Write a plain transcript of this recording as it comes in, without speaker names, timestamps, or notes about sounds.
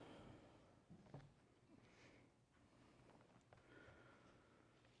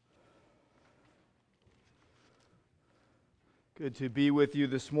Good to be with you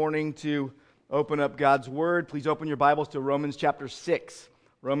this morning to open up God's Word. Please open your Bibles to Romans chapter 6.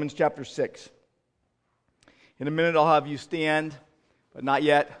 Romans chapter 6. In a minute I'll have you stand, but not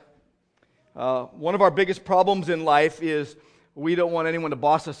yet. One of our biggest problems in life is we don't want anyone to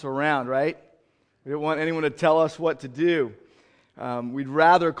boss us around, right? We don't want anyone to tell us what to do. We'd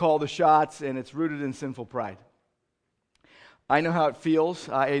rather call the shots, and it's rooted in sinful pride. I know how it feels.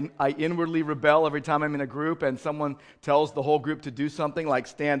 I inwardly rebel every time I'm in a group and someone tells the whole group to do something like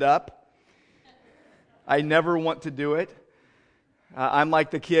stand up. I never want to do it. I'm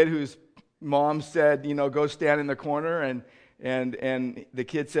like the kid whose mom said, go stand in the corner, and the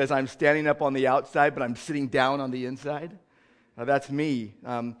kid says, I'm standing up on the outside, but I'm sitting down on the inside. That's me.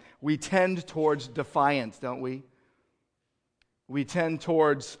 We tend towards defiance, don't we? We tend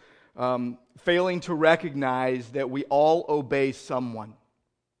towards failing to recognize that we all obey someone.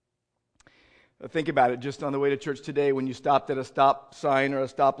 Think about it. Just on the way to church today, when you stopped at a stop sign or a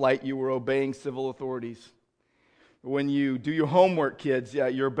stoplight, you were obeying civil authorities. When you do your homework, kids,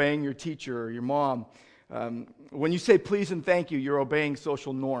 you're obeying your teacher or your mom. When you say please and thank you, you're obeying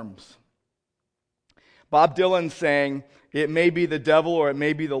social norms. Bob Dylan sang, it may be the devil or it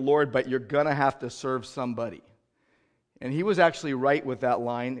may be the Lord, but you're going to have to serve somebody. And he was actually right with that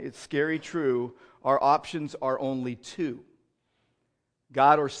line. It's scary true. Our options are only two: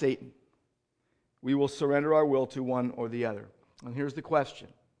 God or Satan. We will surrender our will to one or the other. And here's the question.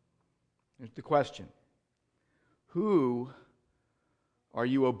 Who are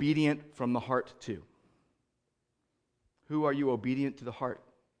you obedient from the heart to? Who are you obedient to the heart,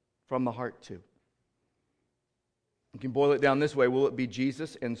 from the heart to? You can boil it down this way. Will it be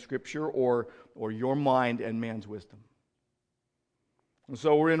Jesus and Scripture or your mind and man's wisdom? And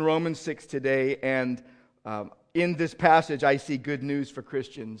so we're in Romans 6 today, and in this passage I see good news for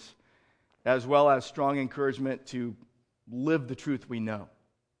Christians, as well as strong encouragement to live the truth we know.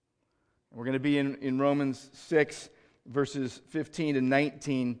 And we're going to be in Romans 6, verses 15 to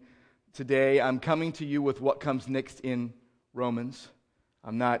 19 today. I'm coming to you with what comes next in Romans.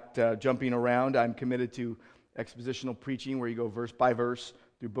 I'm not jumping around. I'm committed to expositional preaching, where you go verse by verse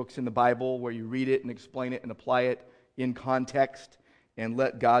through books in the Bible, where you read it and explain it and apply it in context and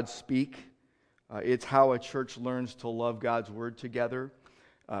let God speak. It's how a church learns to love God's Word together,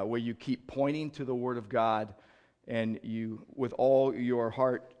 where you keep pointing to the Word of God and you, with all your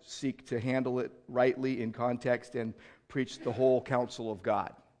heart, seek to handle it rightly in context and preach the whole counsel of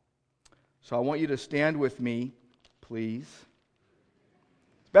God. So I want you to stand with me, please.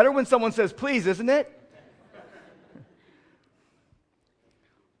 It's better when someone says please, isn't it?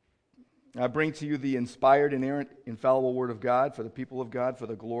 I bring to you the inspired, inerrant, infallible Word of God for the people of God, for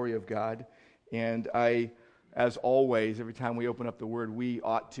the glory of God. And as always, every time we open up the Word, we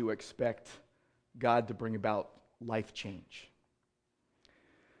ought to expect God to bring about life change.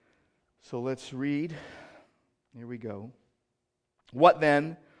 So let's read. Here we go. What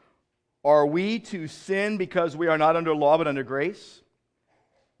then? Are we to sin because we are not under law but under grace?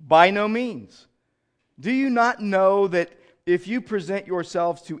 By no means. Do you not know that if you present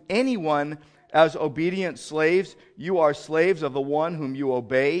yourselves to anyone as obedient slaves, you are slaves of the one whom you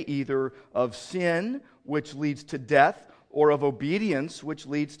obey, either of sin, which leads to death, or of obedience, which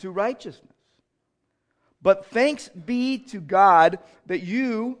leads to righteousness? But thanks be to God that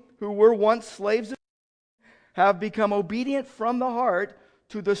you, who were once slaves of sin, have become obedient from the heart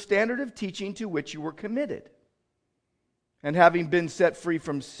to the standard of teaching to which you were committed. And having been set free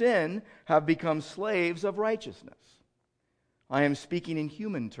from sin, have become slaves of righteousness. I am speaking in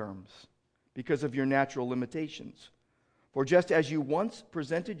human terms because of your natural limitations. For just as you once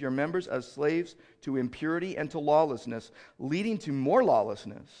presented your members as slaves to impurity and to lawlessness, leading to more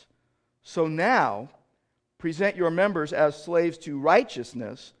lawlessness, so now present your members as slaves to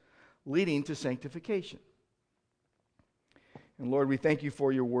righteousness, leading to sanctification. And Lord, we thank you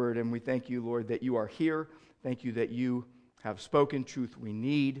for your word, and we thank you, Lord, that you are here. Thank you that you have spoken truth we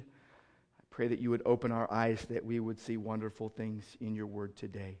need. Pray that you would open our eyes, that we would see wonderful things in your word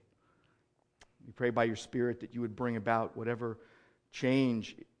today. We pray by your Spirit that you would bring about whatever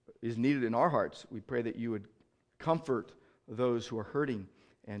change is needed in our hearts. We pray that you would comfort those who are hurting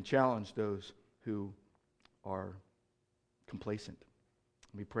and challenge those who are complacent.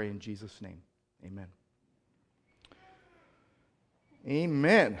 We pray in Jesus' name. Amen.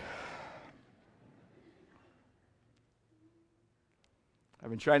 Amen. I've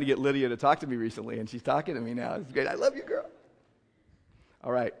been trying to get Lydia to talk to me recently, and she's talking to me now. It's great. I love you, girl.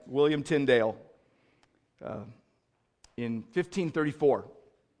 All right. William Tyndale, in 1534,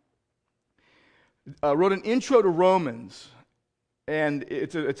 wrote an intro to Romans, and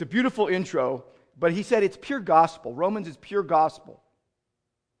it's a beautiful intro. but he said it's pure gospel. Romans is pure gospel.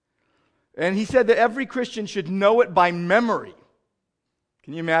 And he said that every Christian should know it by memory.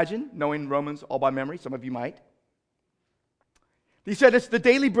 Can you imagine knowing Romans all by memory? Some of you might. He said it's the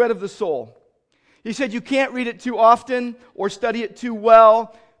daily bread of the soul. He said you can't read it too often or study it too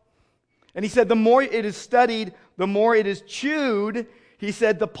well. And he said the more it is studied, the more it is chewed. He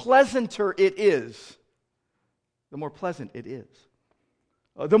said the pleasanter it is. The more pleasant it is.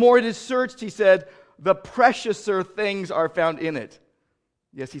 The more it is searched, he said, the preciouser things are found in it.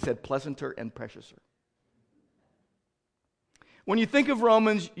 Yes, he said pleasanter and preciouser. When you think of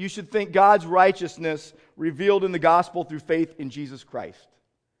Romans, you should think God's righteousness revealed in the gospel through faith in Jesus Christ.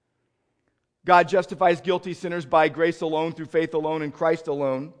 God justifies guilty sinners by grace alone, through faith alone, in Christ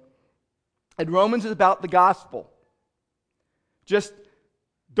alone. And Romans is about the gospel. Just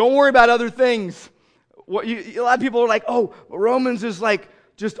don't worry about other things. A lot of people are like, oh, Romans is like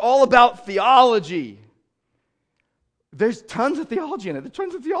just all about theology. There's tons of theology in it. There's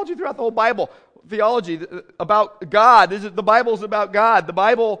tons of theology throughout the whole Bible. Theology about God. The Bible is about God. The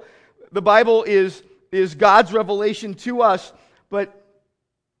Bible is God's revelation to us. But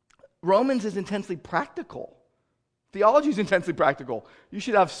Romans is intensely practical. Theology is intensely practical. You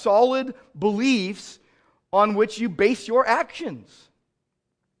should have solid beliefs on which you base your actions.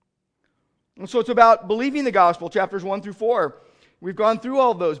 And so it's about believing the gospel, chapters 1 through 4. We've gone through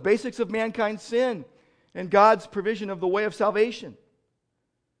all of those. Basics of mankind's sin and God's provision of the way of salvation.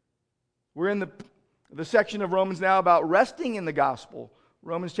 We're in the section of Romans now about resting in the gospel.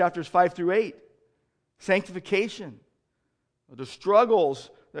 Romans chapters 5 through 8. Sanctification. The struggles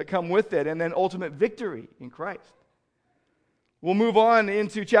that come with it, and then ultimate victory in Christ. We'll move on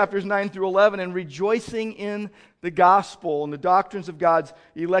into chapters 9 through 11 and rejoicing in the gospel and the doctrines of God's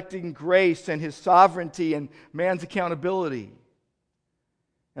electing grace and His sovereignty and man's accountability.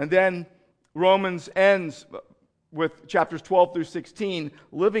 And then Romans ends with chapters 12 through 16,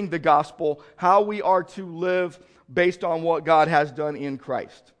 living the gospel, how we are to live based on what God has done in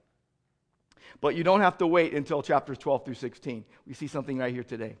Christ. But you don't have to wait until chapters 12 through 16. We see something right here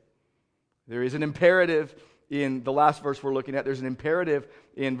today. There is an imperative in the last verse we're looking at. There's an imperative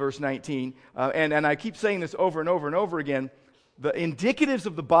in verse 19. And I keep saying this over and over and over again. The indicatives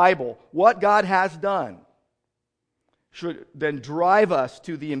of the Bible, what God has done, should then drive us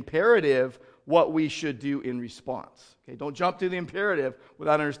to the imperative, what we should do in response. Okay, don't jump to the imperative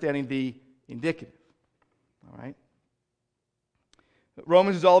without understanding the indicative. All right?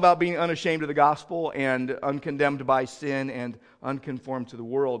 Romans is all about being unashamed of the gospel and uncondemned by sin and unconformed to the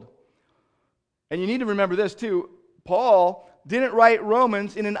world. And you need to remember this too. Paul didn't write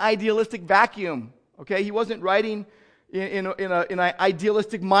Romans in an idealistic vacuum. Okay, he wasn't writing in an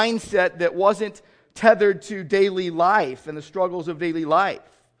idealistic mindset that wasn't tethered to daily life and the struggles of daily life.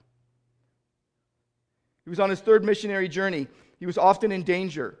 He was on his third missionary journey. He was often in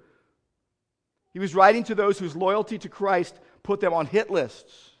danger. He was writing to those whose loyalty to Christ put them on hit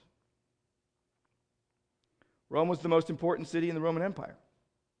lists. Rome was the most important city in the Roman Empire.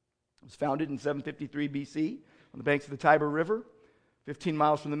 It was founded in 753 BC on the banks of the Tiber River, 15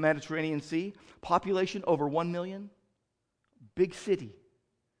 miles from the Mediterranean Sea. Population over 1 million. Big city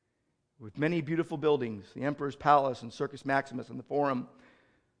with many beautiful buildings, the Emperor's Palace and Circus Maximus and the Forum.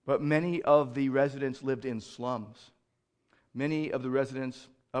 But many of the residents lived in slums. Many of the residents,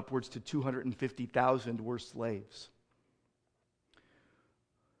 upwards to 250,000, were slaves.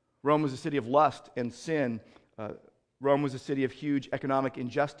 Rome was a city of lust and sin. Rome was a city of huge economic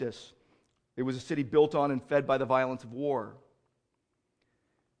injustice. It was a city built on and fed by the violence of war.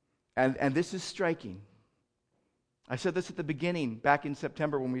 And this is striking. I said this at the beginning, back in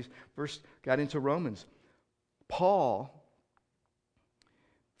September when we first got into Romans. Paul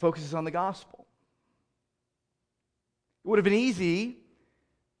focuses on the gospel. It would have been easy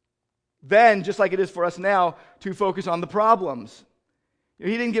then, just like it is for us now, to focus on the problems.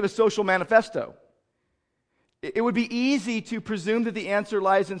 He didn't give a social manifesto. It would be easy to presume that the answer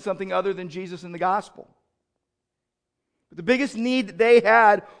lies in something other than Jesus and the gospel. But the biggest need that they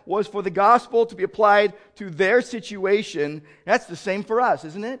had was for the gospel to be applied to their situation. That's the same for us,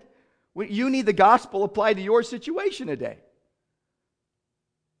 isn't it? You need the gospel applied to your situation today.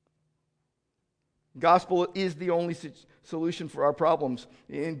 Gospel is the only solution for our problems.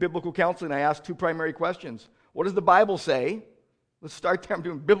 In biblical counseling, I ask two primary questions. What does the Bible say? Let's start there. I'm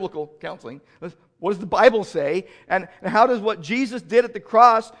doing biblical counseling. What does the Bible say? And how does what Jesus did at the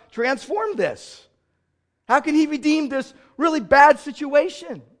cross transform this? How can He redeem this really bad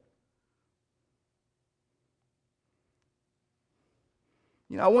situation?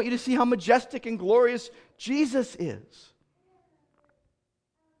 I want you to see how majestic and glorious Jesus is.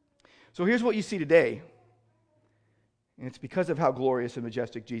 So here's what you see today. And it's because of how glorious and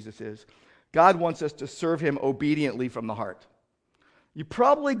majestic Jesus is. God wants us to serve him obediently from the heart. You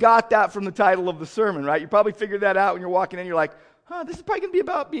probably got that from the title of the sermon, right? You probably figured that out when you're walking in. You're like, this is probably going to be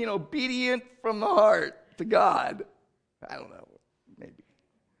about being obedient from the heart to God. I don't know, maybe.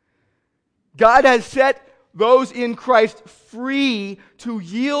 God has set those in Christ free to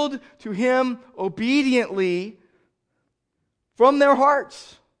yield to him obediently from their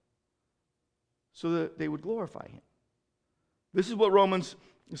hearts so that they would glorify him. This is what Romans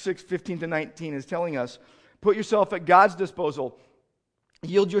 6:15-19 is telling us. Put yourself at God's disposal.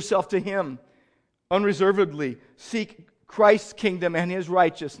 Yield yourself to him unreservedly. Seek Christ's kingdom and his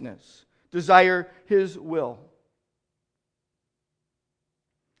righteousness. Desire his will.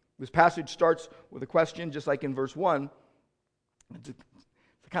 This passage starts with a question, just like in verse 1. It's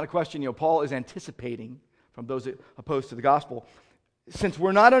the kind of question Paul is anticipating from those opposed to the gospel. Since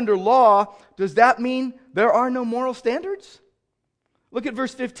we're not under law, does that mean there are no moral standards? Look at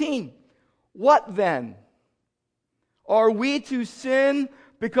verse 15. What then? Are we to sin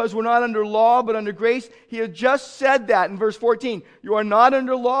because we're not under law but under grace? He had just said that in verse 14. You are not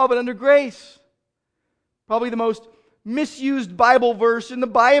under law but under grace. Probably the most misused Bible verse in the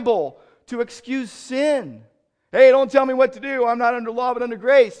Bible to excuse sin. Hey, don't tell me what to do. I'm not under law but under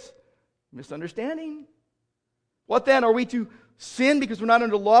grace. Misunderstanding. What then? Are we to sin because we're not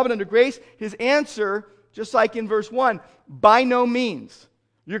under law but under grace? His answer, just like in verse 1, by no means.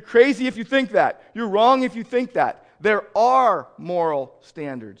 You're crazy if you think that. You're wrong if you think that. There are moral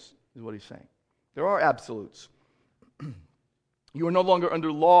standards, is what he's saying. There are absolutes. You are no longer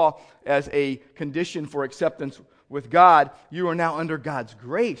under law as a condition for acceptance with God. You are now under God's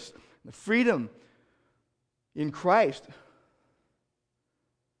grace, the freedom in Christ.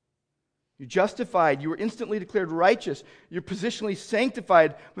 You're justified. You were instantly declared righteous. You're positionally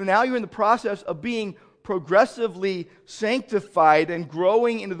sanctified. But now you're in the process of being progressively sanctified and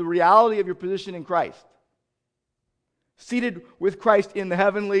growing into the reality of your position in Christ. Seated with Christ in the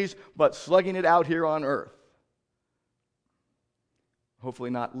heavenlies, but slugging it out here on earth. Hopefully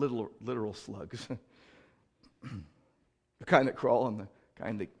not literal slugs. The kind that crawl and the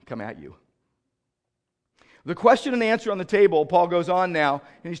kind that come at you. The question and answer on the table, Paul goes on now,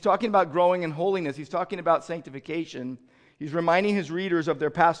 and he's talking about growing in holiness. He's talking about sanctification. He's reminding his readers of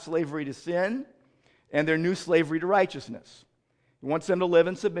their past slavery to sin and their new slavery to righteousness. He wants them to live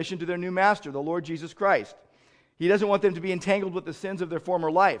in submission to their new master, the Lord Jesus Christ. He doesn't want them to be entangled with the sins of their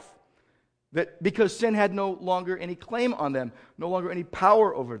former life, that because sin had no longer any claim on them, no longer any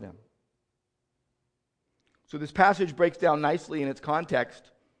power over them. So this passage breaks down nicely in its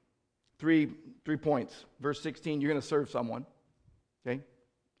context. Three points. Verse 16, you're going to serve someone. Okay?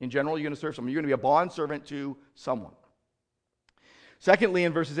 In general, you're going to serve someone. You're going to be a bondservant to someone. Secondly,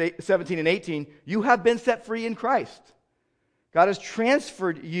 in verses 17 and 18, you have been set free in Christ. God has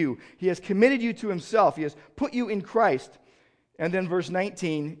transferred you. He has committed you to himself. He has put you in Christ. And then verse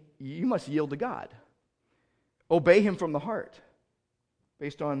 19, you must yield to God. Obey him from the heart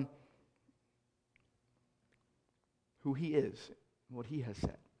based on who he is, what he has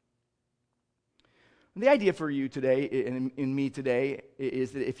said. And the idea for you today, and in me today,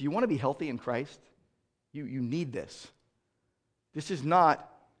 is that if you want to be healthy in Christ, you need this. This is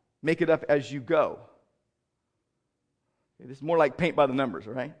not make it up as you go. This is more like paint by the numbers,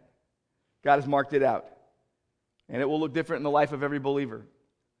 all right? God has marked it out. And it will look different in the life of every believer.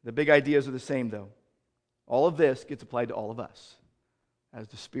 The big ideas are the same, though. All of this gets applied to all of us as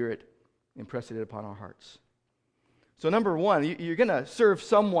the Spirit impresses it upon our hearts. So number one, you're going to serve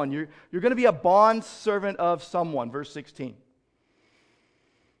someone. You're going to be a bond servant of someone. Verse 16.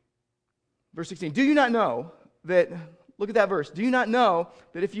 Verse 16. Do you not know that, look at that verse. Do you not know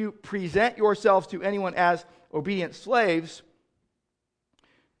that if you present yourselves to anyone as obedient slaves,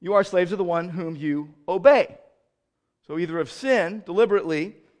 you are slaves of the one whom you obey? So either of sin,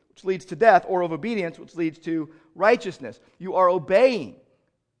 deliberately, which leads to death, or of obedience, which leads to righteousness. You are obeying.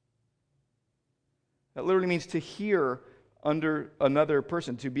 That literally means to hear under another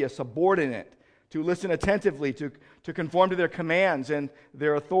person, to be a subordinate, to listen attentively, to conform to their commands and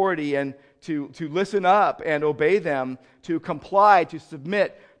their authority, and to listen up and obey them, to comply, to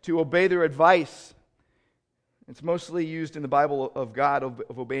submit, to obey their advice. It's mostly used in the Bible of God,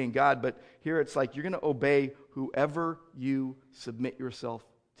 of obeying God, but here it's like you're going to obey whoever you submit yourself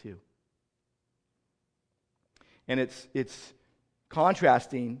to. And it's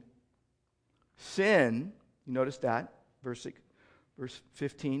contrasting sin, you notice that, verse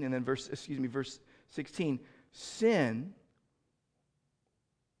 15, and then verse 16, sin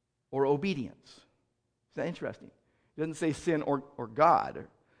or obedience. Is that interesting? It doesn't say sin or God.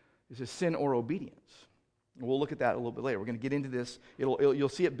 Is it sin or obedience? We'll look at that a little bit later. We're going to get into this. You'll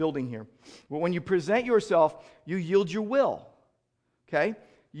see it building here. But when you present yourself, you yield your will. Okay?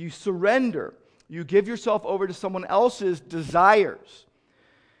 You surrender. You give yourself over to someone else's desires.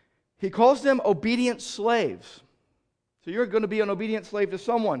 He calls them obedient slaves. So you're going to be an obedient slave to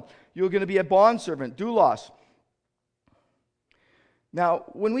someone. You're going to be a bondservant, doulos. Now,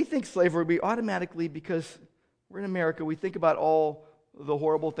 when we think slavery, we automatically, because we're in America, we think about all the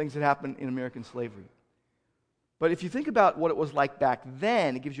horrible things that happened in American slavery. But if you think about what it was like back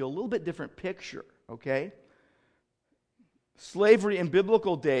then, it gives you a little bit different picture, okay? Slavery in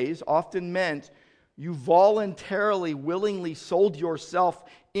biblical days often meant you voluntarily, willingly sold yourself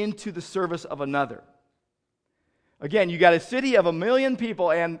into the service of another. Again, you got a city of 1 million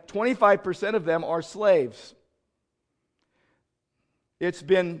people and 25% of them are slaves. It's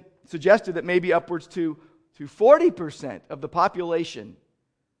been suggested that maybe upwards to 40% of the population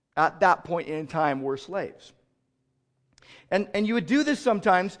at that point in time were slaves. And you would do this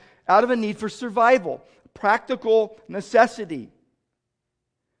sometimes out of a need for survival, practical necessity.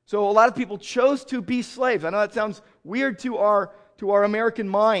 So a lot of people chose to be slaves. I know that sounds weird to our American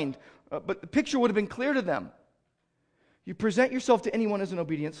mind, but the picture would have been clear to them. You present yourself to anyone as an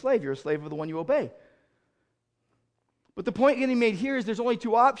obedient slave. You're a slave of the one you obey. But the point getting made here is there's only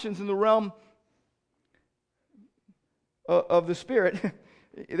two options in the realm of the Spirit.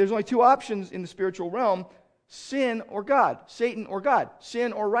 There's only two options in the spiritual realm: sin or God, Satan or God,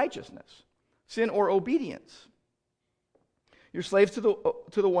 sin or righteousness, sin or obedience. You're slaves to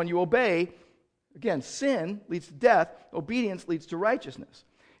the one you obey. Again, sin leads to death, obedience leads to righteousness.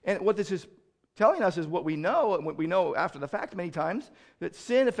 And what this is telling us is what we know, and what we know after the fact many times, that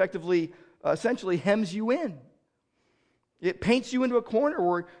sin essentially hems you in. It paints you into a corner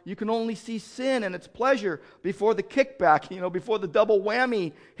where you can only see sin and its pleasure before the kickback, before the double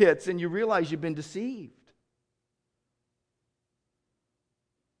whammy hits and you realize you've been deceived.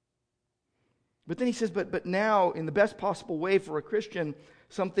 But then he says, but now, in the best possible way for a Christian,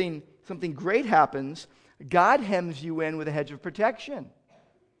 something great happens. God hems you in with a hedge of protection.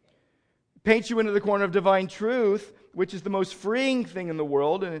 Paints you into the corner of divine truth, which is the most freeing thing in the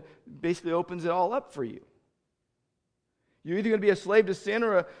world, and it basically opens it all up for you. You're either going to be a slave to sin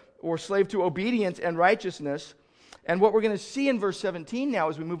or slave to obedience and righteousness. And what we're going to see in verse 17 now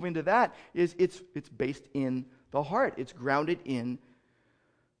as we move into that is it's based in the heart. It's grounded in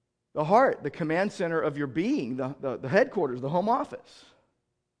the heart, the command center of your being, the headquarters, the home office.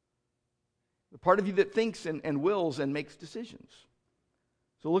 The part of you that thinks and wills and makes decisions.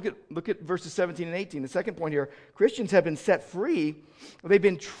 So look at verses 17 and 18. The second point here, Christians have been set free. They've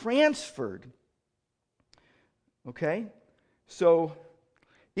been transferred. Okay? So,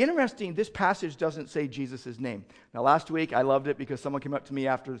 interesting, this passage doesn't say Jesus' name. Now, last week, I loved it because someone came up to me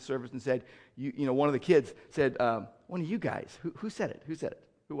after the service and said, one of the kids said, one of you guys, who said it? Who said it?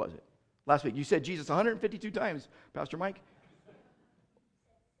 Who was it? Last week, you said Jesus 152 times, Pastor Mike.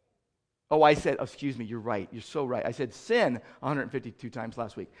 Oh, I said, excuse me, you're right. You're so right. I said sin 152 times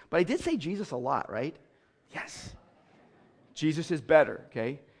last week. But I did say Jesus a lot, right? Yes. Jesus is better,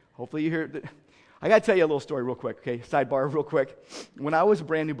 okay? Hopefully you hear it. I got to tell you a little story real quick, okay? Sidebar real quick. When I was a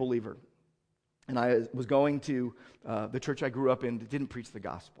brand new believer, and I was going to the church I grew up in that didn't preach the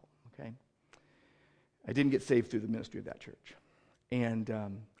gospel, okay? I didn't get saved through the ministry of that church. And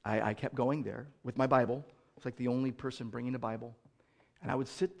I kept going there with my Bible. I was like the only person bringing a Bible. And I would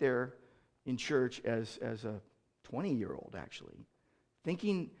sit there in church as a 20-year-old, actually,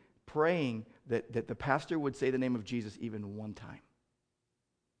 thinking, praying that the pastor would say the name of Jesus even one time.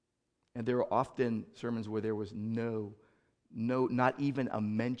 And there were often sermons where there was not even a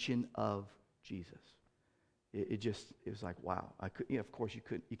mention of Jesus. It was like, wow. Of course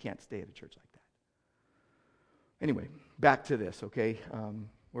you can't stay at a church like that. Anyway, back to this, okay?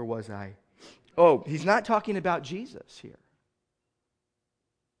 Where was I? Oh, he's not talking about Jesus here.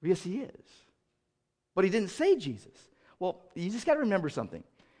 Yes, he is. But he didn't say Jesus. Well, you just got to remember something.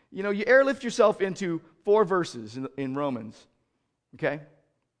 You airlift yourself into 4 verses in Romans, okay?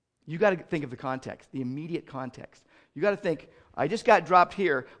 You got to think of the context, the immediate context. You got to think, I just got dropped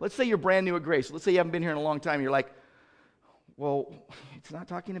here. Let's say you're brand new at Grace. Let's say you haven't been here in a long time. You're like, well, it's not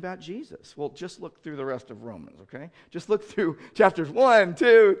talking about Jesus. Well, just look through the rest of Romans, okay? Just look through chapters 1,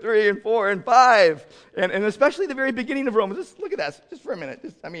 2, 3, and 4, and 5, and especially the very beginning of Romans. Just look at that just for a minute.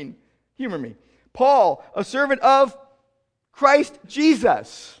 Humor me. Paul, a servant of Christ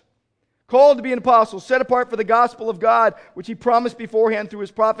Jesus, called to be an apostle, set apart for the gospel of God, which he promised beforehand through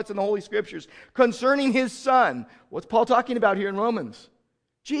his prophets in the Holy Scriptures, concerning his Son. What's Paul talking about here in Romans?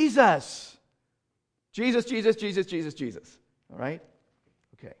 Jesus. Jesus. All right?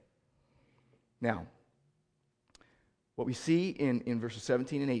 Okay. Now, what we see in verses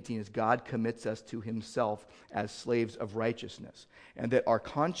 17 and 18 is God commits us to himself as slaves of righteousness, and that our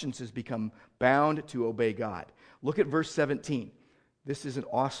consciences become bound to obey God. Look at verse 17. This is an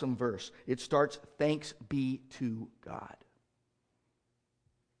awesome verse. It starts, "Thanks be to God."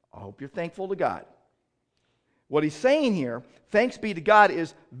 I hope you're thankful to God. What he's saying here, thanks be to God,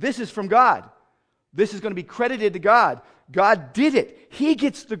 is this is from God. This is going to be credited to God. God did it. He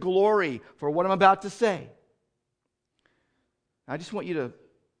gets the glory for what I'm about to say. I just want you to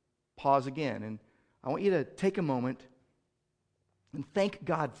pause again, and I want you to take a moment and thank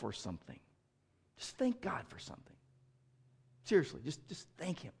God for something. Just thank God for something. Seriously, just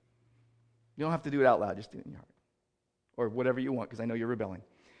thank him. You don't have to do it out loud. Just do it in your heart. Or whatever you want, because I know you're rebelling.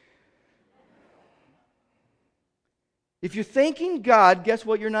 If you're thanking God, guess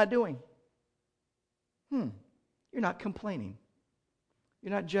what you're not doing? You're not complaining.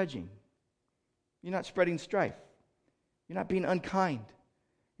 You're not judging. You're not spreading strife. You're not being unkind.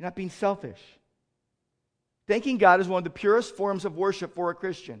 You're not being selfish. Thanking God is one of the purest forms of worship for a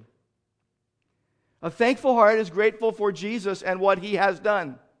Christian. A thankful heart is grateful for Jesus and what he has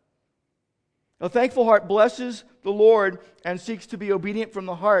done. A thankful heart blesses the Lord and seeks to be obedient from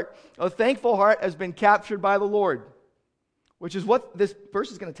the heart. A thankful heart has been captured by the Lord, which is what this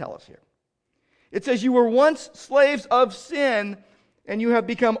verse is going to tell us here. It says, "You were once slaves of sin, and you have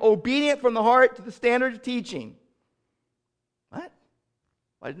become obedient from the heart to the standard of teaching." What?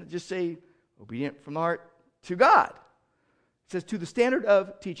 Why didn't it just say obedient from the heart to God? It says to the standard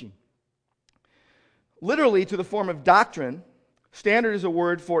of teaching. Literally to the form of doctrine. Standard is a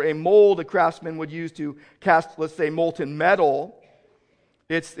word for a mold a craftsman would use to cast, let's say, molten metal.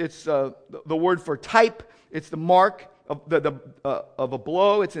 It's the word for type. It's the mark of a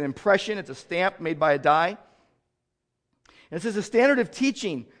blow. It's an impression. It's a stamp made by a die. And it says the standard of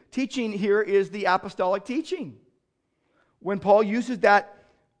teaching. Teaching here is the apostolic teaching. When Paul uses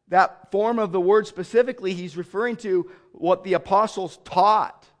that form of the word specifically, he's referring to what the apostles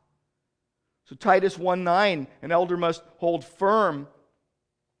taught. So Titus 1:9, an elder must hold firm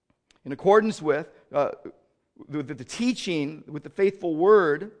in accordance with the teaching, with the faithful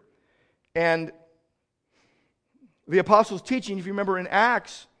word. And the apostles' teaching, if you remember in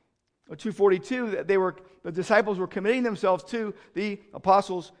Acts 2:42, the disciples were committing themselves to the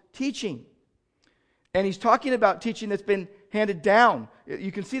apostles' teaching. And he's talking about teaching that's been handed down.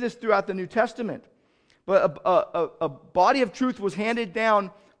 You can see this throughout the New Testament. But a body of truth was handed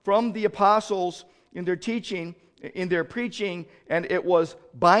down from the apostles in their teaching, in their preaching, and it was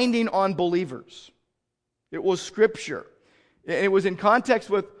binding on believers. It was Scripture. And it was in context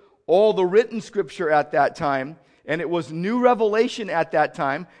with all the written Scripture at that time, and it was new revelation at that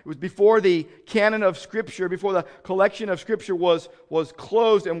time. It was before the canon of Scripture, before the collection of Scripture was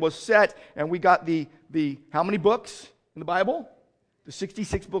closed and was set, and we got the how many books in the Bible? The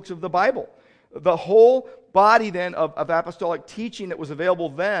 66 books of the Bible. The whole body then of apostolic teaching that was available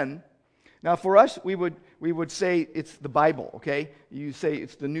then. Now for us, we would say it's the Bible, okay? You say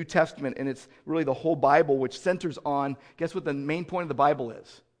it's the New Testament, and it's really the whole Bible, which centers on, guess what the main point of the Bible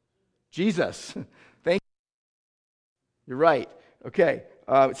is? Jesus. Thank you. You're right. Okay.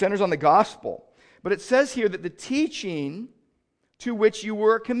 It centers on the gospel. But it says here that the teaching to which you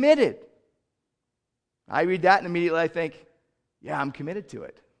were committed. I read that and immediately I think, yeah, I'm committed to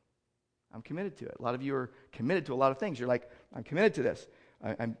it. I'm committed to it. A lot of you are committed to a lot of things. You're like, I'm committed to this.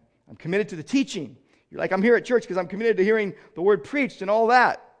 I'm committed to the teaching. You're like, I'm here at church because I'm committed to hearing the word preached and all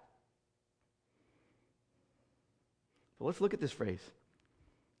that. But let's look at this phrase.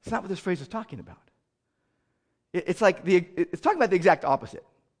 It's not what this phrase is talking about. It's talking about the exact opposite.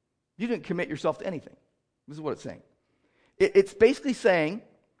 You didn't commit yourself to anything. This is what it's saying. It's basically saying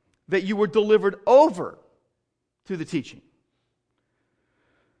that you were delivered over to the teaching.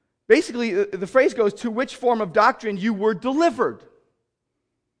 Basically, the phrase goes, to which form of doctrine you were delivered.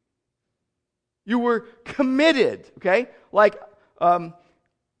 You were committed, okay? Like, I'm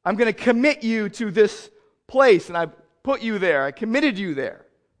going to commit you to this place, and I put you there. I committed you there,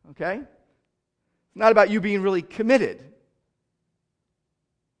 okay? It's not about you being really committed.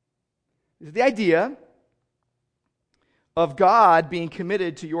 It's the idea of God being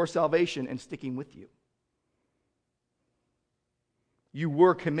committed to your salvation and sticking with you. You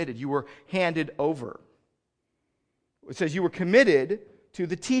were committed. You were handed over. It says you were committed to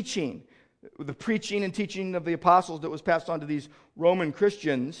the teaching, the preaching and teaching of the apostles that was passed on to these Roman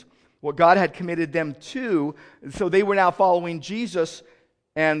Christians, what God had committed them to. So they were now following Jesus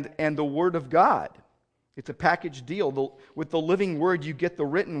and the Word of God. It's a package deal. With the living Word, you get the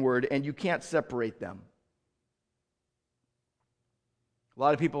written Word, and you can't separate them. A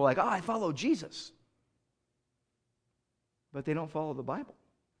lot of people are like, I follow Jesus. But they don't follow the Bible.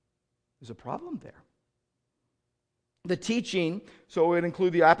 There's a problem there. The teaching, so it would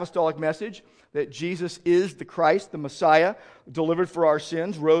include the apostolic message that Jesus is the Christ, the Messiah, delivered for our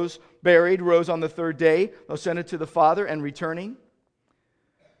sins, rose, buried, rose on the third day, ascended to the Father, and returning.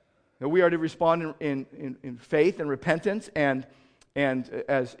 That we are to respond in faith and repentance, and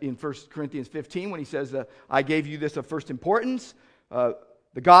as in 1 Corinthians 15, when he says, I gave you this of first importance, the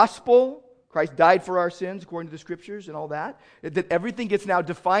gospel, Christ died for our sins according to the Scriptures and all that, that everything gets now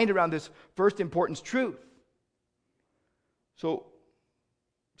defined around this first importance truth. So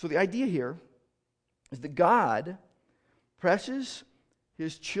the idea here is that God presses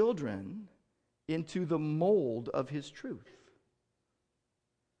His children into the mold of His truth.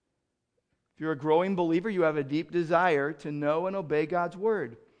 If you're a growing believer, you have a deep desire to know and obey God's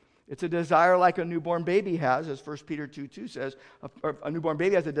Word. It's a desire like a newborn baby has, as 1 Peter 2:2 says. A newborn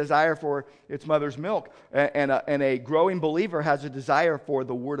baby has a desire for its mother's milk, and a growing believer has a desire for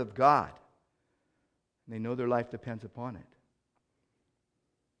the Word of God. And they know their life depends upon it.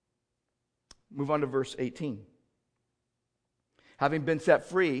 Move on to verse 18. Having been set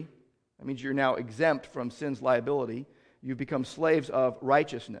free, that means you're now exempt from sin's liability. You've become slaves of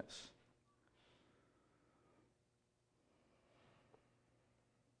righteousness.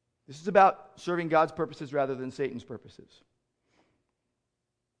 This is about serving God's purposes rather than Satan's purposes.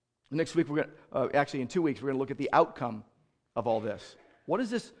 Next week, we're going to, actually in 2 weeks, we're going to look at the outcome of all this. What does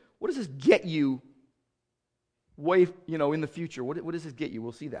this get you in the future? What does this get you?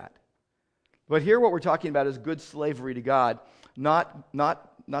 We'll see that. But here what we're talking about is good slavery to God, not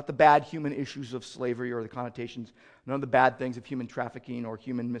the bad human issues of slavery or the connotations, none of the bad things of human trafficking or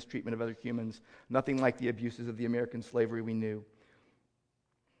human mistreatment of other humans, nothing like the abuses of the American slavery we knew.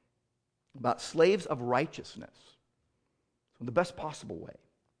 About slaves of righteousness, in the best possible way.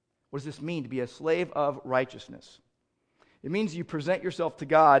 What does this mean to be a slave of righteousness? It means you present yourself to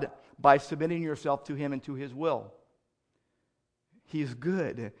God by submitting yourself to Him and to His will. He is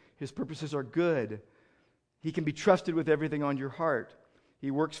good. His purposes are good. He can be trusted with everything on your heart.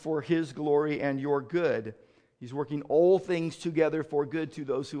 He works for His glory and your good. He's working all things together for good to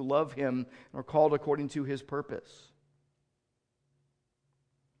those who love Him and are called according to His purpose.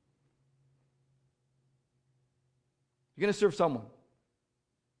 You're going to serve someone.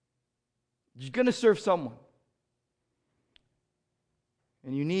 You're going to serve someone.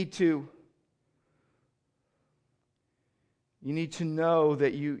 And you need to know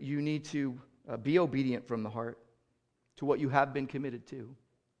that you need to be obedient from the heart to what you have been committed to,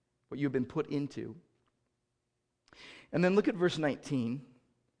 what you've been put into. And then look at verse 19.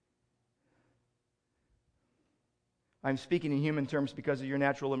 I'm speaking in human terms because of your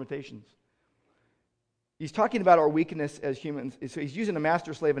natural limitations. He's talking about our weakness as humans. So he's using a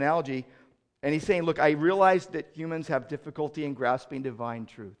master-slave analogy, and he's saying, look, I realize that humans have difficulty in grasping divine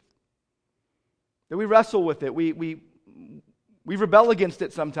truth. That we wrestle with it. We rebel against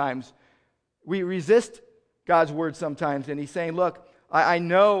it sometimes. We resist God's word sometimes. And he's saying, look, I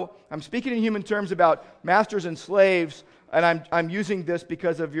know, I'm speaking in human terms about masters and slaves, and I'm using this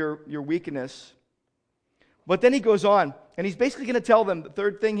because of your weakness. But then he goes on, and he's basically going to tell them, the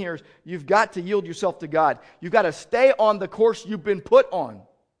third thing here is, you've got to yield yourself to God. You've got to stay on the course you've been put on.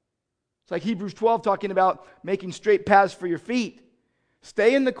 It's like Hebrews 12 talking about making straight paths for your feet.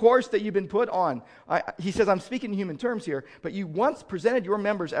 Stay in the course that you've been put on. He says, I'm speaking in human terms here, but you once presented your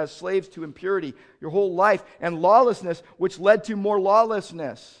members as slaves to impurity your whole life, and lawlessness, which led to more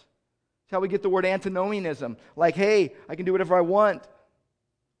lawlessness. That's how we get the word antinomianism. Like, hey, I can do whatever I want.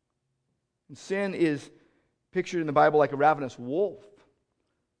 And sin is pictured in the Bible like a ravenous wolf.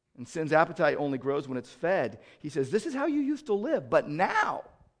 And sin's appetite only grows when it's fed. He says, this is how you used to live, but now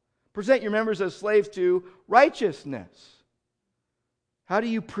present your members as slaves to righteousness. How do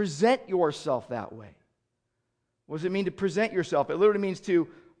you present yourself that way? What does it mean to present yourself? It literally means to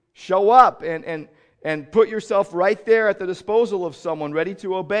show up and put yourself right there at the disposal of someone, ready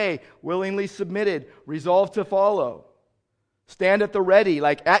to obey, willingly submitted, resolved to follow. Stand at the ready,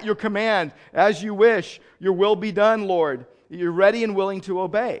 like at your command, as you wish. Your will be done, Lord. You're ready and willing to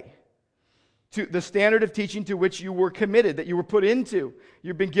obey. To the standard of teaching to which you were committed, that you were put into.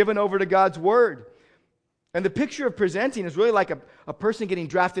 You've been given over to God's word. And the picture of presenting is really like a person getting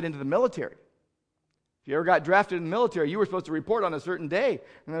drafted into the military. If you ever got drafted in the military, you were supposed to report on a certain day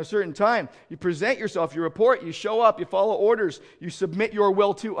and at a certain time. You present yourself, you report, you show up, you follow orders, you submit your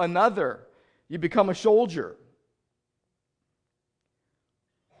will to another. You become a soldier.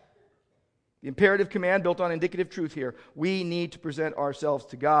 The imperative command built on indicative truth here. We need to present ourselves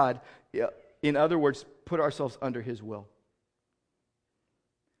to God. In other words, put ourselves under His will.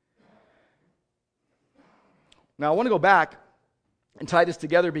 Now, I want to go back and tie this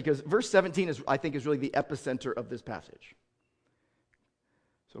together because verse 17 I think is really the epicenter of this passage.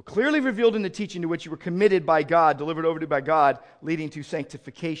 So clearly revealed in the teaching to which you were committed by God, delivered over to by God, leading to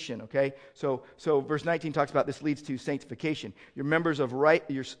sanctification, okay? So verse 19 talks about this leads to sanctification. Your members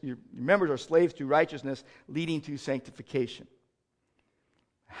are slaves to righteousness, leading to sanctification.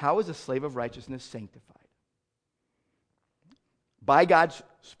 How is a slave of righteousness sanctified? By God's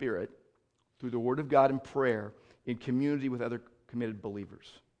Spirit, through the Word of God and prayer, in community with other committed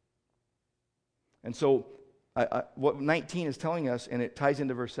believers. And so what 19 is telling us, and it ties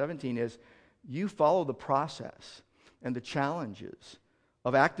into verse 17, is you follow the process and the challenges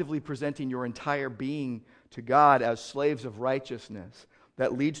of actively presenting your entire being to God as slaves of righteousness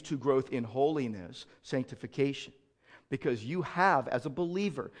that leads to growth in holiness, sanctification. Because you have, as a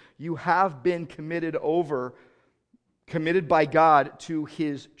believer, you have been committed by God to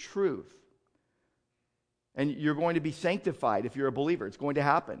His truth. And you're going to be sanctified if you're a believer. It's going to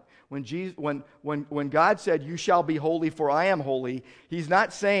happen. When God said, "You shall be holy, for I am holy," He's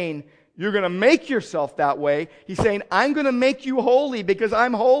not saying you're going to make yourself that way. He's saying, "I'm going to make you holy because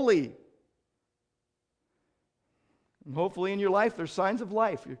I'm holy." And hopefully in your life, there's signs of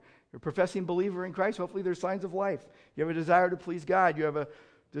life. You're a professing believer in Christ. Hopefully there's signs of life. You have a desire to please God. You have a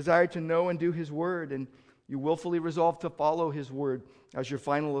desire to know and do His Word. And you willfully resolve to follow His Word as your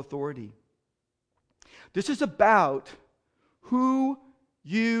final authority. This is about who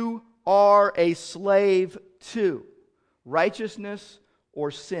you are a slave to, righteousness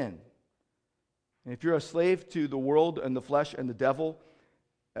or sin. And if you're a slave to the world and the flesh and the devil,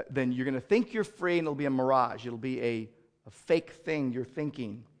 then you're going to think you're free and it'll be a mirage. It'll be a fake thing you're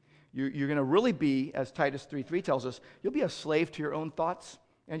thinking. You're going to really be, as Titus 3:3 tells us, you'll be a slave to your own thoughts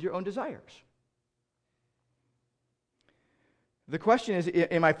and your own desires. The question is,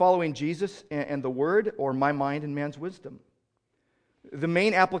 am I following Jesus and the Word, or my mind and man's wisdom? The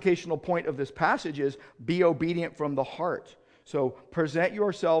main applicational point of this passage is be obedient from the heart. So present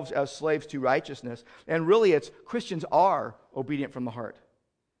yourselves as slaves to righteousness. And really, Christians are obedient from the heart.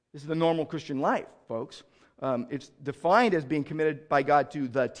 This is the normal Christian life, folks. It's defined as being committed by God to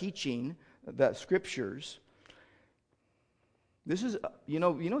the teaching, the Scriptures. This is, you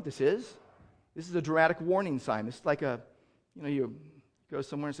know what this is? This is a dramatic warning sign. This is like you go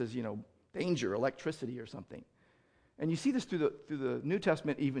somewhere and says, danger, electricity or something. And you see this through the New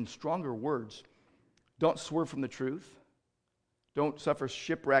Testament, even stronger words. Don't swerve from the truth. Don't suffer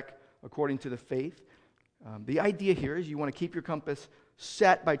shipwreck according to the faith. The idea here is you want to keep your compass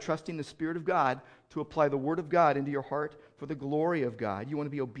set by trusting the Spirit of God to apply the Word of God into your heart for the glory of God. You want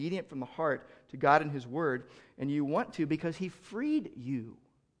to be obedient from the heart to God and His Word, and you want to because He freed you.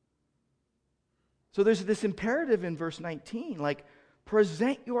 So there's this imperative in verse 19, like,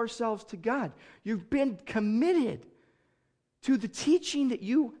 present yourselves to God. You've been committed to the teaching that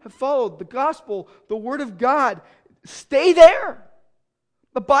you have followed, the gospel, the Word of God. Stay there.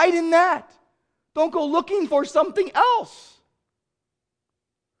 Abide in that. Don't go looking for something else.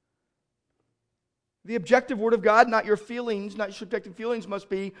 The objective Word of God, not your feelings, not your subjective feelings, must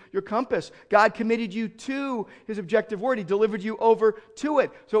be your compass. God committed you to His objective Word. He delivered you over to it.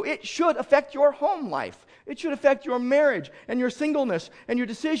 So it should affect your home life. It should affect your marriage and your singleness and your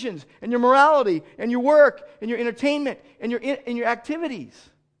decisions and your morality and your work and your entertainment and your activities.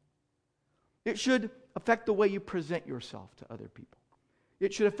 It should affect the way you present yourself to other people.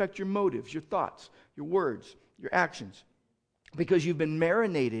 It should affect your motives, your thoughts, your words, your actions. Because you've been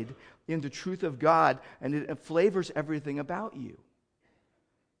marinated in the truth of God, and it flavors everything about you.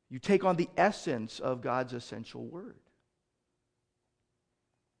 You take on the essence of God's essential Word.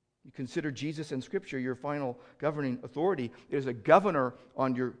 You consider Jesus and Scripture your final governing authority. It is a governor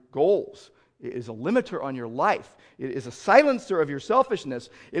on your goals. It is a limiter on your life. It is a silencer of your selfishness.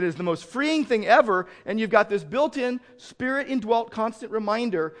 It is the most freeing thing ever, and you've got this built-in, Spirit-indwelt constant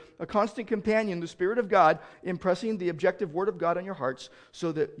reminder, a constant companion, the Spirit of God, impressing the objective Word of God on your hearts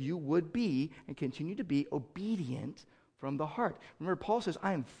so that you would be and continue to be obedient from the heart. Remember, Paul says,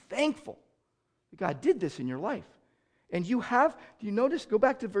 I am thankful that God did this in your life. And you have, do you notice, go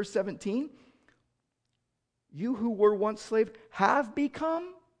back to verse 17, you who were once slaves have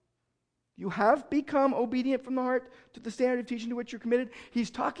become obedient from the heart to the standard of teaching to which you're committed.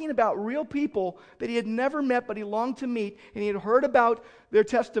 He's talking about real people that he had never met, but he longed to meet, and he had heard about their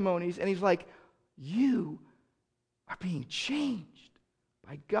testimonies, and he's like, you are being changed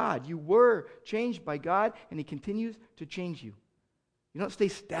by God. You were changed by God, and he continues to change you. You don't stay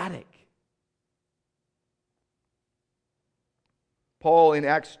static. Paul in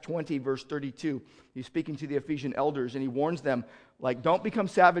Acts 20, verse 32, he's speaking to the Ephesian elders, and he warns them, like, don't become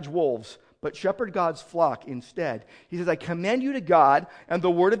savage wolves, but shepherd God's flock instead. He says, I commend you to God and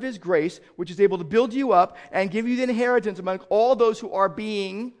the word of his grace, which is able to build you up and give you the inheritance among all those who are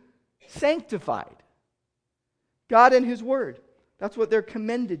being sanctified. God and his word. That's what they're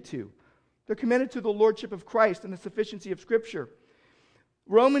commended to. They're commended to the lordship of Christ and the sufficiency of Scripture.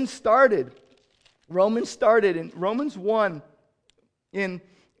 Romans started in Romans 1, in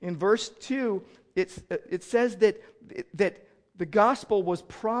verse 2, it says that the gospel was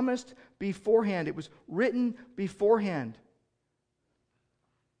promised beforehand. It was written beforehand.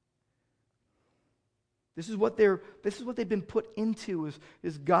 This is what they've been put into,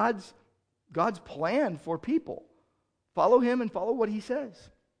 is God's plan for people. Follow him and follow what he says.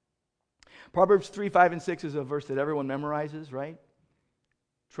 Proverbs 3, 5, and 6 is a verse that everyone memorizes, right?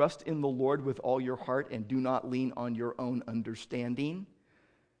 Trust in the Lord with all your heart and do not lean on your own understanding.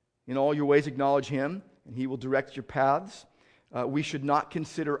 In all your ways acknowledge him, and he will direct your paths. We should not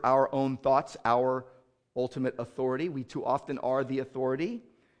consider our own thoughts our ultimate authority. We too often are the authority.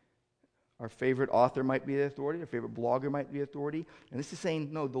 Our favorite author might be the authority. Our favorite blogger might be the authority. And this is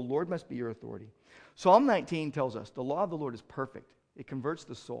saying, no, the Lord must be your authority. Psalm 19 tells us, the law of the Lord is perfect. It converts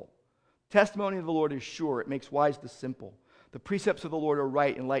the soul. Testimony of the Lord is sure. It makes wise the simple. The precepts of the Lord are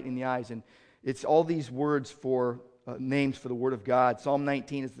right, enlightening the eyes. And it's all these words for names for the Word of God. Psalm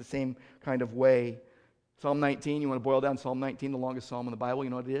 19 is the same kind of way. Psalm 19, you want to boil down Psalm 19, the longest psalm in the Bible, you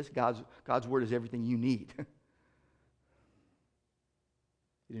know what it is? God's Word is everything you need. It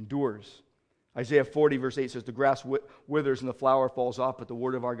endures. Isaiah 40, verse 8 says, the grass withers and the flower falls off, but the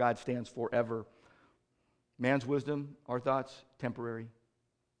Word of our God stands forever. Man's wisdom, our thoughts, temporary.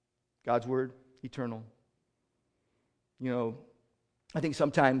 God's Word, eternal. You know, I think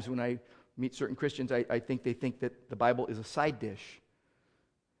sometimes when I meet certain Christians, I think they think that the Bible is a side dish.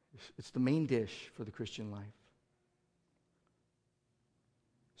 It's the main dish for the Christian life.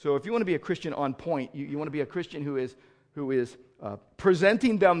 So if you want to be a Christian on point, you want to be a Christian who is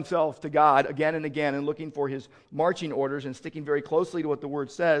presenting themselves to God again and again and looking for his marching orders and sticking very closely to what the Word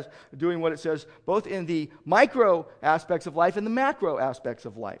says, doing what it says both in the micro aspects of life and the macro aspects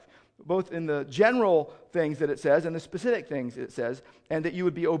of life. Both in the general things that it says and the specific things it says, and that you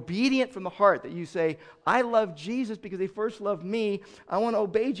would be obedient from the heart, that you say, I love Jesus because he first loved me. I want to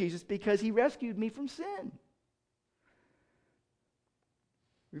obey Jesus because he rescued me from sin.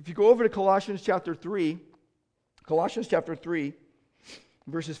 If you go over to Colossians chapter 3,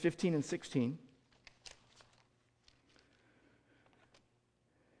 verses 15 and 16,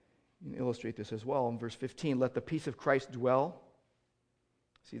 you can illustrate this as well. In verse 15, let the peace of Christ dwell.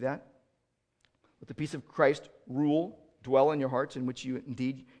 See that? Let the peace of Christ dwell in your hearts, in which you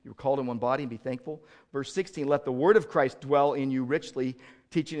were called in one body, and be thankful. Verse 16, let the word of Christ dwell in you richly,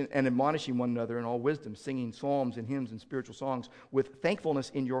 teaching and admonishing one another in all wisdom, singing psalms and hymns and spiritual songs with thankfulness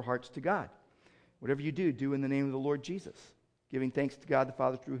in your hearts to God. Whatever you do, do in the name of the Lord Jesus, giving thanks to God the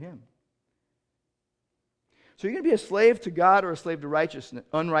Father through him. So you're going to be a slave to God or a slave to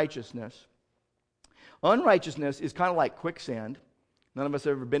unrighteousness. Unrighteousness is kind of like quicksand. None of us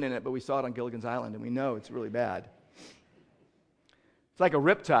have ever been in it, but we saw it on Gilligan's Island, and we know it's really bad. It's like a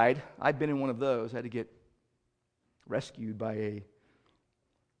riptide. I've been in one of those. I had to get rescued by a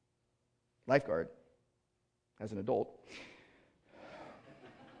lifeguard as an adult.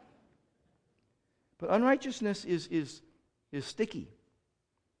 But unrighteousness is sticky.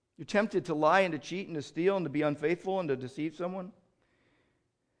 You're tempted to lie and to cheat and to steal and to be unfaithful and to deceive someone.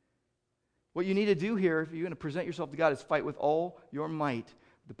 What you need to do here, if you're going to present yourself to God, is fight with all your might,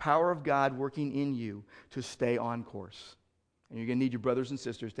 the power of God working in you to stay on course. And you're going to need your brothers and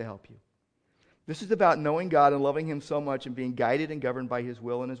sisters to help you. This is about knowing God and loving him so much and being guided and governed by his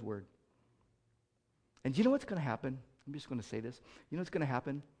will and his word. And you know what's going to happen? I'm just going to say this. You know what's going to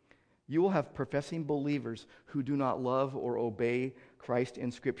happen? You will have professing believers who do not love or obey Christ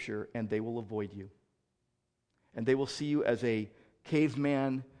in Scripture, and they will avoid you. And they will see you as a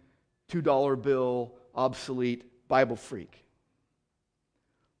caveman, $2 bill, obsolete Bible freak.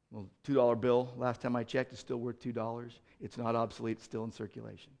 Well, $2 bill, last time I checked, is still worth $2. It's not obsolete, it's still in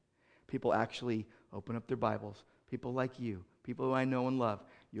circulation. People actually open up their Bibles. People like you, people who I know and love.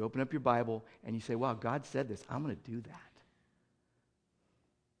 You open up your Bible and you say, wow, God said this. I'm going to do that.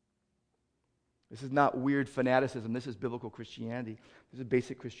 This is not weird fanaticism. This is biblical Christianity. This is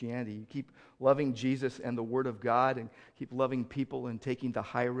basic Christianity. You keep loving Jesus and the Word of God and keep loving people and taking the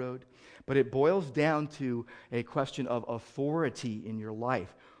high road. But it boils down to a question of authority in your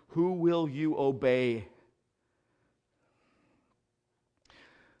life. Who will you obey?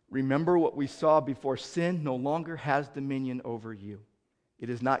 Remember what we saw before. Sin no longer has dominion over you. It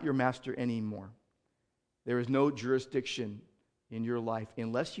is not your master anymore. There is no jurisdiction in your life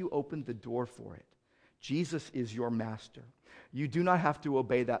unless you open the door for it. Jesus is your master. You do not have to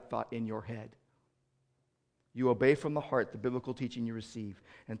obey that thought in your head. You obey from the heart the biblical teaching you receive,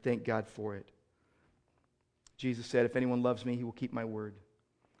 and thank God for it. Jesus said, if anyone loves me, he will keep my word.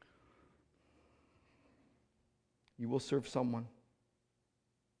 You will serve someone.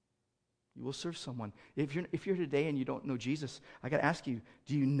 You will serve someone. If you're here today and you don't know Jesus, I got to ask you,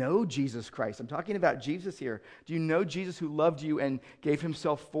 do you know Jesus Christ? I'm talking about Jesus here. Do you know Jesus who loved you and gave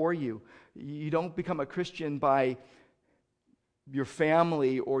himself for you? You don't become a Christian by your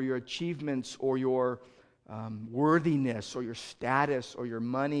family or your achievements or your worthiness or your status or your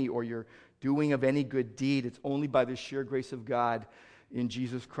money or your doing of any good deed. It's only by the sheer grace of God in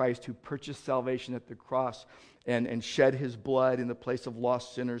Jesus Christ, who purchased salvation at the cross and shed his blood in the place of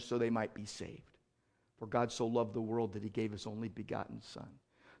lost sinners so they might be saved. For God so loved the world that he gave his only begotten Son,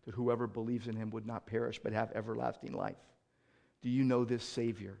 that whoever believes in him would not perish but have everlasting life. Do you know this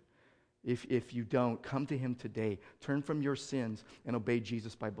Savior? If you don't, come to him today. Turn from your sins and obey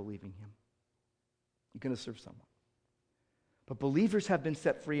Jesus by believing him. You're going to serve someone. But believers have been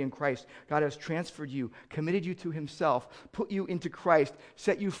set free in Christ. God has transferred you, committed you to himself, put you into Christ,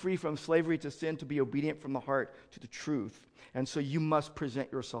 set you free from slavery to sin to be obedient from the heart to the truth. And so you must present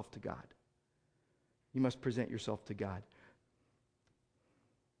yourself to God. You must present yourself to God.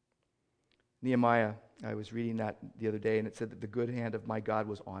 Nehemiah, I was reading that the other day, and it said that the good hand of my God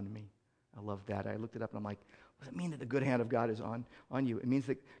was on me. I love that. I looked it up, and I'm like, what does it mean that the good hand of God is on you? It means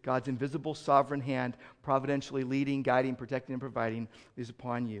that God's invisible sovereign hand, providentially leading, guiding, protecting, and providing, is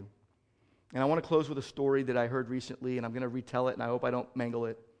upon you. And I want to close with a story that I heard recently, and I'm going to retell it, and I hope I don't mangle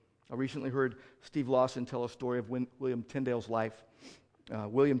it. I recently heard Steve Lawson tell a story of William Tyndale's life.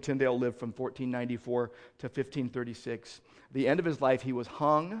 William Tyndale lived from 1494 to 1536. At the end of his life, he was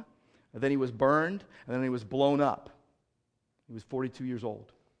hung, and then he was burned, and then he was blown up. He was 42 years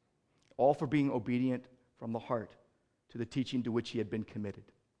old. All for being obedient from the heart to the teaching to which he had been committed.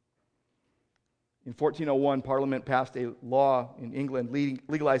 In 1401, Parliament passed a law in England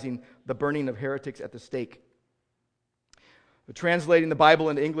legalizing the burning of heretics at the stake. Translating the Bible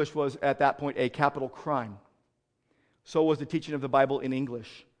into English was at that point a capital crime. So was the teaching of the Bible in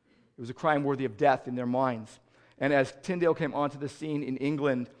English. It was a crime worthy of death in their minds. And as Tyndale came onto the scene in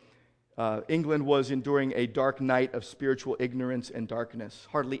England, England was enduring a dark night of spiritual ignorance and darkness.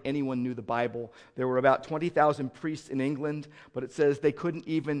 Hardly anyone knew the Bible. There were about 20,000 priests in England, but it says they couldn't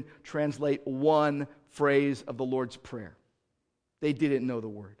even translate one phrase of the Lord's Prayer. They didn't know the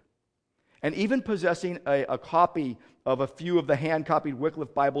word. And even possessing a copy of a few of the hand-copied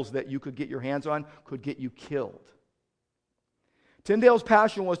Wycliffe Bibles that you could get your hands on could get you killed. Tyndale's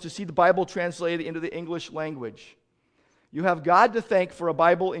passion was to see the Bible translated into the English language. You have God to thank for a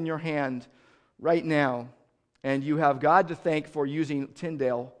Bible in your hand right now, and you have God to thank for using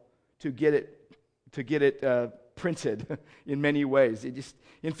Tyndale to get it printed in many ways. In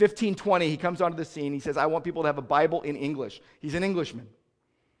 1520, he comes onto the scene. He says, I want people to have a Bible in English. He's an Englishman.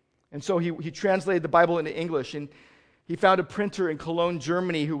 And so he translated the Bible into English, and he found a printer in Cologne,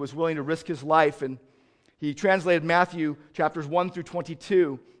 Germany, who was willing to risk his life, and he translated Matthew chapters 1 through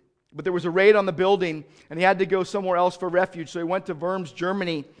 22. But there was a raid on the building, and he had to go somewhere else for refuge. So he went to Worms,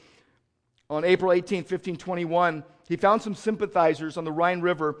 Germany on April 18, 1521. He found some sympathizers on the Rhine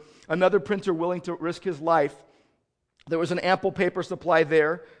River, another printer willing to risk his life. There was an ample paper supply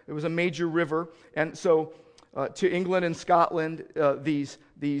there. It was a major river. And so to England and Scotland, these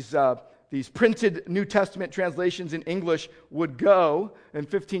printed New Testament translations in English would go. In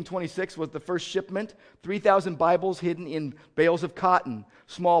 1526 was the first shipment. 3,000 Bibles hidden in bales of cotton,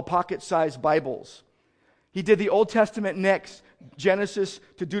 small pocket-sized Bibles. He did the Old Testament next, Genesis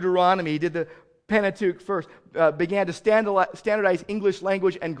to Deuteronomy. He did the Pentateuch first, began to standardize English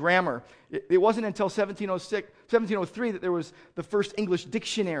language and grammar. It wasn't until 1703 that there was the first English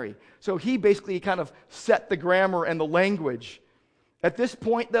dictionary. So he basically kind of set the grammar and the language. At this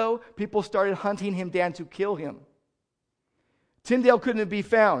point, though, people started hunting him down to kill him. Tyndale couldn't be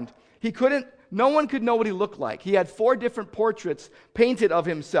found. No one could know what he looked like. He had 4 different portraits painted of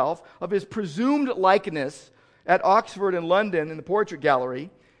himself, of his presumed likeness at Oxford and London in the portrait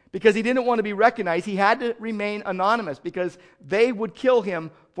gallery. Because he didn't want to be recognized, he had to remain anonymous because they would kill him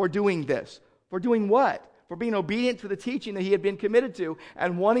for doing this. For doing what? For being obedient to the teaching that he had been committed to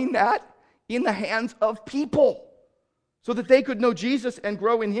and wanting that in the hands of people so that they could know Jesus and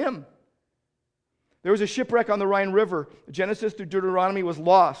grow in him. There was a shipwreck on the Rhine River. Genesis through Deuteronomy was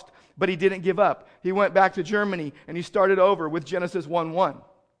lost, but he didn't give up. He went back to Germany and he started over with Genesis 1:1.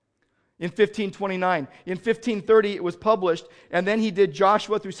 In 1529. In 1530 it was published, and then he did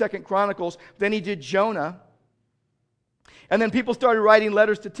Joshua through 2 Chronicles, then he did Jonah. And then people started writing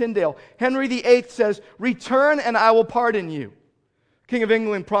letters to Tyndale. Henry VIII says, "Return and I will pardon you." King of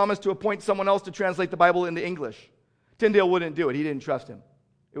England promised to appoint someone else to translate the Bible into English. Tyndale wouldn't do it. He didn't trust him.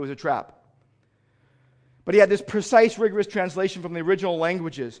 It was a trap. But he had this precise, rigorous translation from the original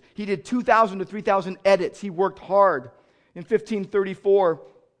languages. He did 2,000 to 3,000 edits. He worked hard. In 1534,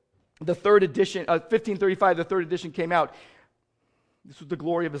 the third edition, 1535, the third edition came out. This was the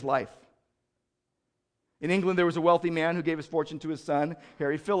glory of his life. In England, there was a wealthy man who gave his fortune to his son,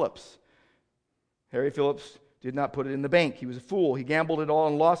 Harry Phillips. Harry Phillips did not put it in the bank. He was a fool. He gambled it all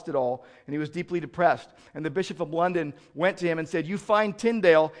and lost it all, and he was deeply depressed. And the Bishop of London went to him and said, "You find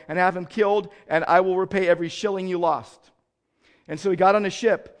Tyndale and have him killed, and I will repay every shilling you lost." And so he got on a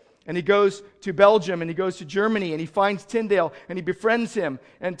ship, and he goes to Belgium, and he goes to Germany, and he finds Tyndale, and he befriends him.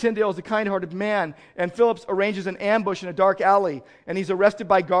 And Tyndale is a kind-hearted man, and Phillips arranges an ambush in a dark alley, and he's arrested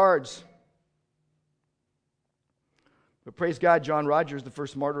by guards. But praise God, John Rogers, the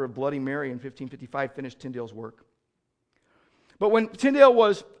first martyr of Bloody Mary in 1555, finished Tyndale's work. But when Tyndale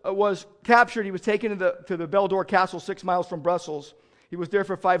was captured, he was taken to the Belle-d'Or Castle 6 miles from Brussels. He was there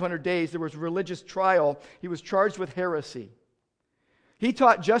for 500 days. There was a religious trial. He was charged with heresy. He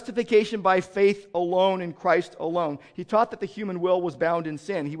taught justification by faith alone in Christ alone. He taught that the human will was bound in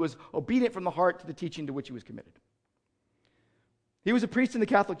sin. He was obedient from the heart to the teaching to which he was committed. He was a priest in the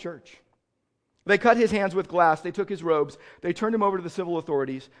Catholic Church. They cut his hands with glass. They took his robes. They turned him over to the civil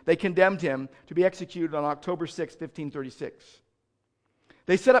authorities. They condemned him to be executed on October 6, 1536.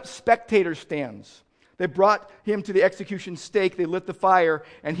 They set up spectator stands. They brought him to the execution stake. They lit the fire,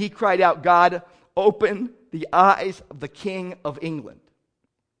 and he cried out, "God, open the eyes of the King of England."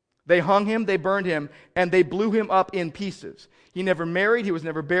 They hung him, they burned him, and they blew him up in pieces. He never married. He was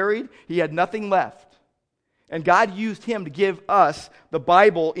never buried. He had nothing left. And God used him to give us the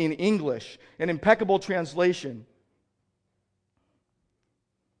Bible in English, an impeccable translation.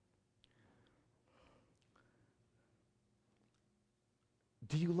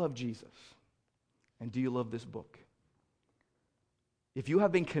 Do you love Jesus? And do you love this book? If you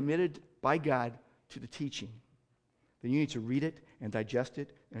have been committed by God to the teaching, then you need to read it and digest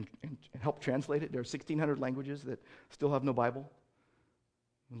it and help translate it. There are 1,600 languages that still have no Bible.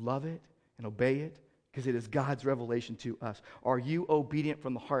 Love it and obey it, because it is God's revelation to us. Are you obedient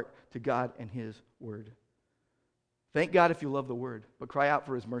from the heart to God and His Word? Thank God if you love the Word, but cry out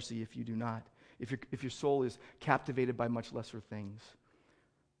for His mercy if you do not, if your soul is captivated by much lesser things.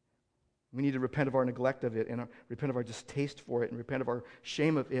 We need to repent of our neglect of it, and repent of our distaste for it, and repent of our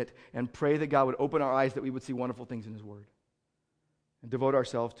shame of it, and pray that God would open our eyes that we would see wonderful things in His Word. And devote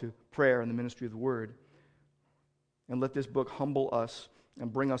ourselves to prayer and the ministry of the Word. And let this book humble us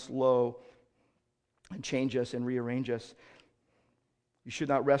and bring us low and change us and rearrange us. You should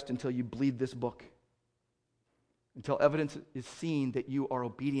not rest until you bleed this book, until evidence is seen that you are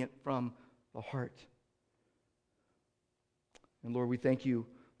obedient from the heart. And Lord, we thank you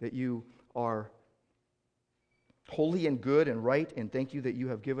that you are holy and good and right, and thank you that you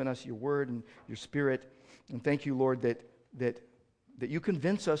have given us your word and your spirit. And thank you, Lord, that you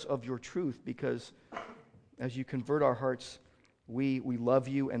convince us of your truth, because as you convert our hearts, we love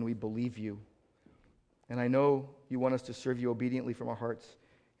you and we believe you. And I know you want us to serve you obediently from our hearts,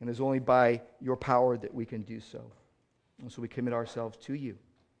 and it's only by your power that we can do so. And so we commit ourselves to you.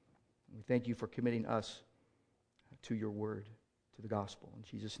 And we thank you for committing us to your word, to the gospel. In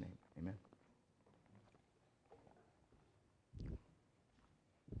Jesus' name, amen.